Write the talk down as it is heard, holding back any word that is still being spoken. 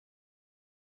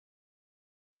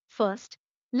First,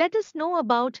 let us know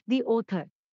about the author.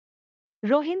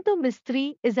 Rohinton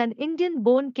Mistry is an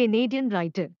Indian-born Canadian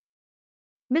writer.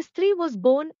 Mistry was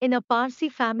born in a Parsi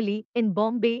family in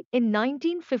Bombay in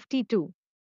 1952.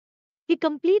 He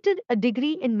completed a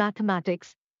degree in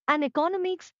mathematics and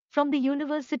economics from the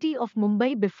University of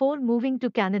Mumbai before moving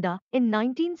to Canada in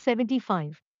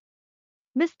 1975.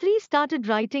 Mistry started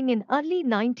writing in early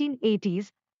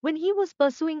 1980s when he was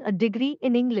pursuing a degree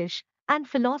in English and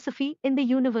philosophy in the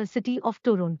University of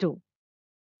Toronto.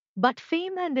 But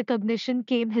fame and recognition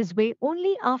came his way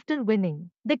only after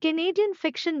winning the Canadian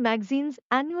Fiction Magazine's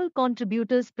annual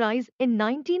Contributors Prize in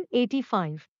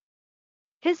 1985.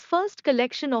 His first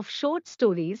collection of short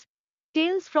stories,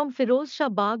 Tales from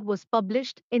Firozshah Bagh, was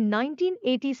published in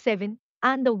 1987,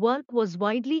 and the work was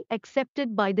widely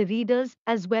accepted by the readers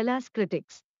as well as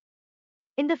critics.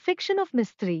 In the fiction of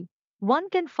Mistry,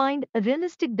 one can find a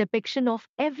realistic depiction of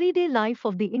everyday life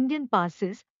of the Indian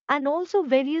Parsis and also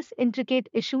various intricate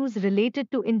issues related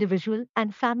to individual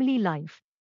and family life.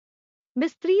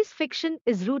 Mistry's fiction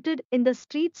is rooted in the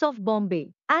streets of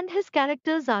Bombay, and his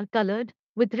characters are colored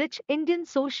with rich Indian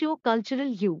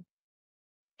socio-cultural hue.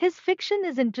 His fiction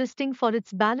is interesting for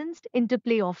its balanced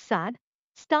interplay of sad,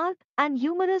 stark, and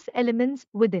humorous elements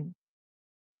within.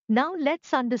 Now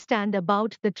let's understand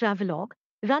about the travelogue,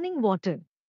 Running Water.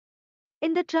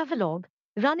 In the travelogue,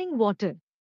 Running Water,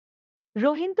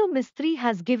 Rohinton Mistry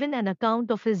has given an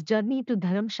account of his journey to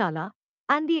Dharamshala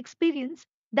and the experience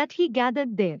that he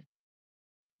gathered there.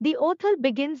 The author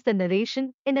begins the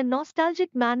narration in a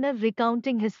nostalgic manner,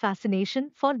 recounting his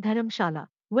fascination for Dharamshala,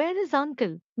 where his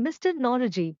uncle, Mr.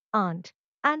 Noraji, aunt,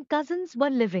 and cousins were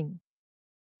living.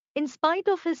 In spite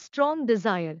of his strong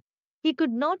desire, he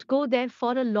could not go there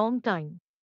for a long time.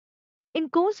 In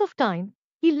course of time,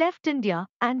 he left India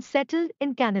and settled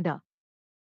in Canada.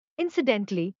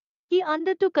 Incidentally, he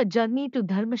undertook a journey to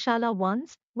Dharmshala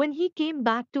once when he came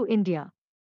back to India.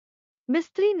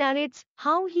 Mistry narrates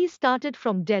how he started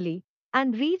from Delhi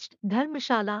and reached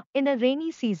Dharmshala in a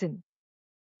rainy season.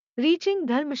 Reaching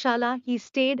Dharmshala, he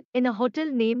stayed in a hotel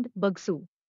named Bagsu.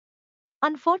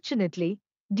 Unfortunately,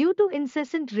 due to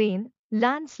incessant rain,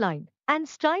 landslide, and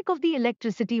strike of the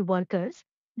electricity workers,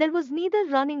 there was neither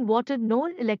running water nor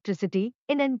electricity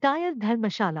in entire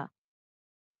Dharmshala.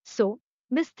 So,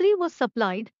 Mistry was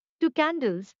supplied to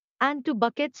candles and to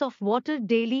buckets of water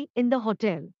daily in the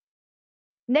hotel.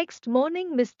 Next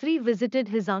morning, Mistry visited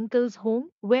his uncle's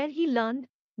home where he learned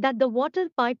that the water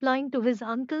pipeline to his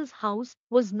uncle's house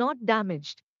was not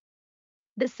damaged.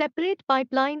 The separate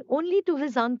pipeline only to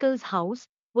his uncle's house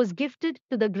was gifted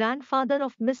to the grandfather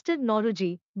of Mr.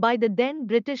 Noraji by the then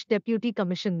British Deputy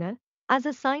Commissioner as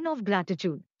a sign of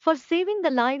gratitude for saving the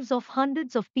lives of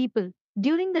hundreds of people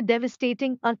during the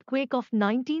devastating earthquake of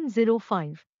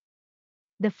 1905.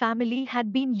 The family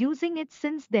had been using it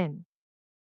since then.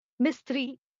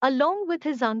 Mistry, along with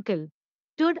his uncle,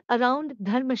 toured around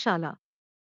Dharmshala.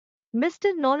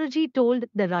 Mr. Noraji told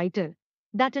the writer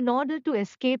that in order to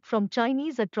escape from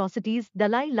Chinese atrocities,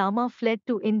 Dalai Lama fled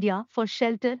to India for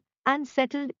shelter and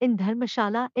settled in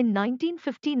Dharmshala in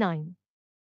 1959.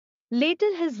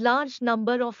 Later, his large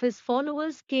number of his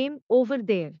followers came over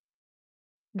there.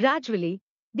 Gradually,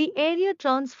 the area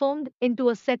transformed into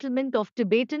a settlement of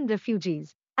Tibetan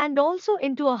refugees and also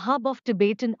into a hub of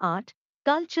Tibetan art,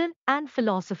 culture, and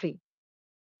philosophy.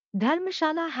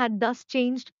 Dharmshala had thus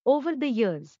changed over the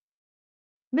years.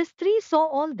 Mistry saw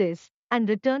all this and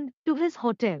returned to his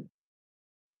hotel.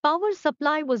 Power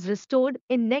supply was restored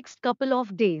in next couple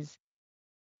of days.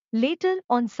 Later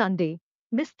on Sunday,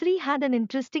 Mistry had an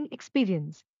interesting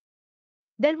experience.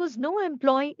 There was no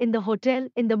employee in the hotel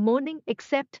in the morning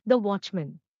except the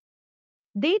watchman.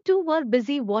 They too were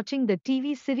busy watching the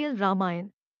TV serial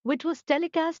Ramayan, which was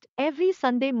telecast every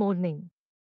Sunday morning.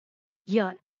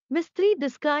 Here, Mistry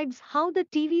describes how the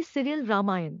TV serial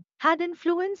Ramayan had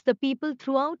influenced the people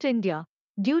throughout India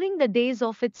during the days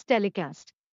of its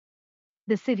telecast.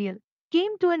 The serial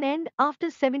came to an end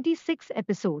after 76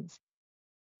 episodes.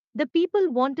 The people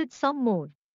wanted some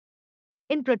more.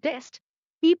 In protest,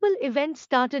 people events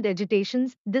started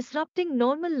agitations disrupting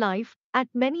normal life at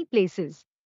many places.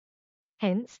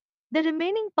 Hence, the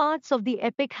remaining parts of the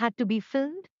epic had to be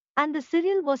filmed and the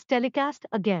serial was telecast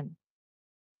again.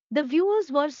 The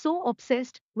viewers were so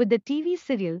obsessed with the TV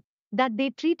serial that they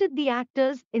treated the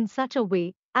actors in such a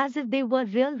way as if they were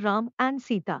real Ram and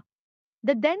Sita.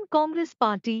 The then Congress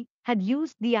party had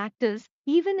used the actors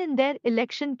even in their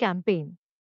election campaign.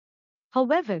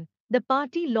 However, the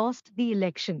party lost the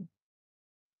election.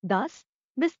 Thus,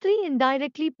 Mistry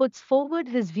indirectly puts forward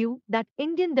his view that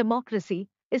Indian democracy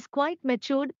is quite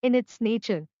matured in its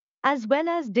nature, as well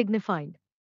as dignified.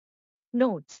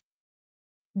 Notes: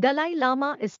 Dalai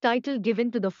Lama is title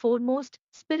given to the foremost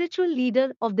spiritual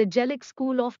leader of the Gelic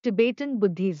school of Tibetan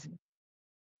Buddhism.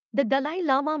 The Dalai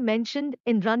Lama mentioned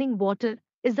in Running Water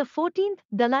is the 14th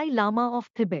Dalai Lama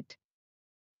of Tibet.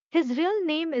 His real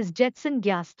name is Jetson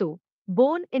Gyatso.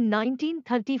 Born in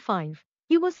 1935,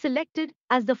 he was selected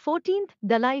as the 14th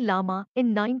Dalai Lama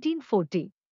in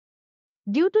 1940.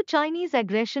 Due to Chinese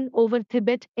aggression over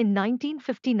Tibet in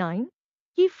 1959,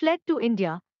 he fled to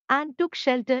India and took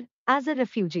shelter as a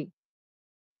refugee.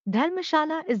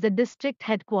 Dharmshala is the district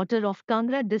headquarter of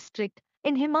Kangra district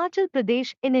in Himachal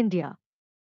Pradesh in India.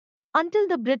 Until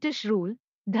the British rule,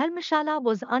 Dharmshala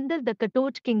was under the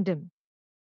Katot kingdom.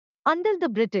 Under the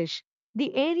British,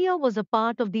 the area was a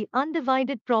part of the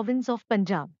undivided province of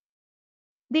Punjab.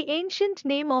 The ancient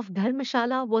name of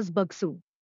Dharmshala was Bagsu.